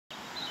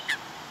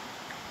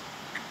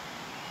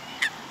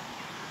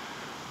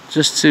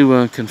Just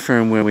to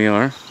confirm where we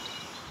are.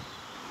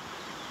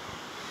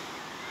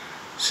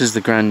 This is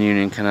the Grand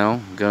Union Canal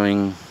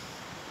going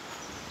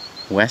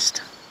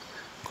west.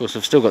 Of course,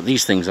 I've still got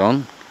these things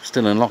on,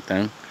 still in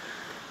lockdown.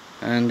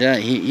 And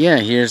yeah,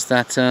 here's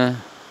that that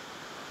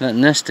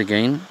nest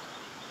again.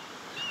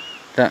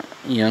 That,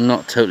 yeah, I'm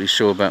not totally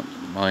sure about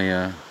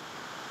my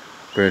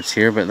birds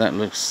here, but that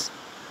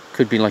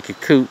could be like a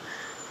coot.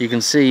 You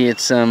can see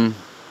it's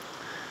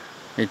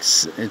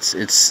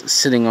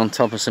sitting on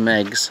top of some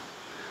eggs.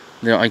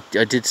 There, I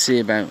did see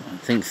about, I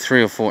think,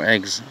 3 or 4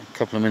 eggs a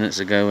couple of minutes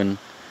ago, and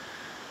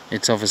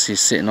it's obviously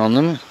sitting on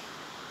them,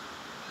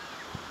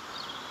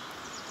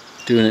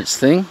 doing its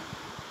thing.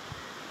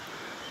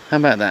 How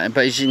about that?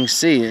 But as you can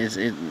see,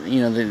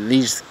 you know,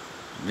 these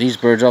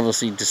birds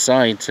obviously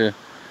decide to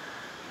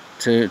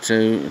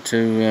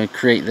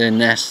create their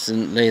nests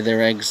and lay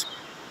their eggs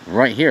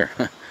right here.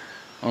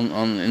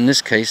 In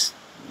this case,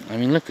 I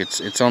mean, look,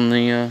 it's on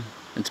the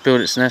it's built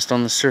its nest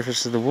on the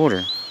surface of the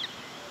water.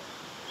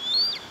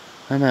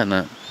 How about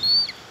that?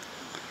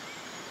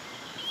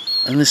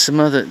 And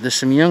there's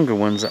some younger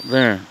ones up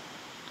there.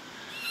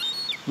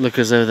 Look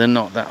as though they're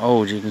not that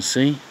old, you can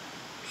see.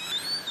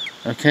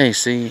 Okay,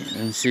 see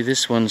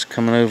this one's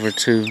coming over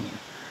to,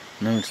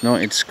 no it's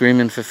not, it's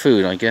screaming for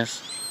food, I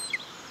guess.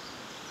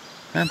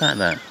 How about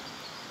that?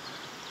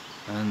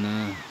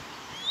 And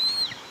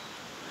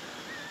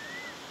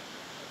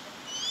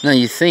now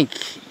you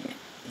think,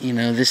 you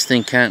know, this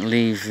thing can't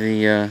leave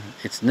the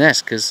its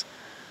nest because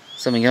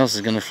something else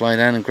is going to fly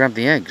down and grab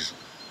the eggs.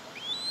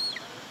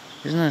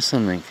 Isn't that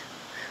something?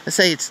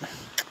 Isn't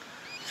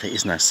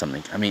that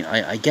something? I mean,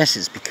 I guess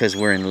it's because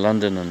we're in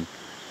London, and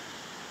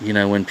you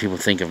know, when people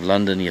think of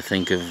London, you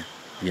think of,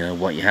 you know,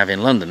 what you have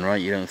in London,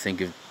 right? You don't think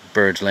of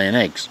birds laying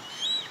eggs.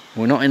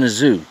 We're not in a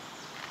zoo.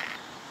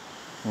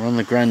 We're on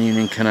the Grand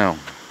Union Canal.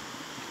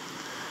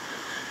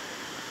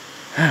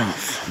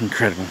 Oh,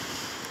 incredible.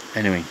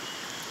 Anyway,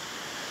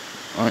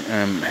 I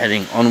am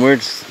heading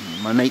onwards.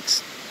 My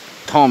mate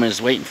Tom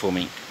is waiting for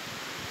me.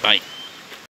 Bye.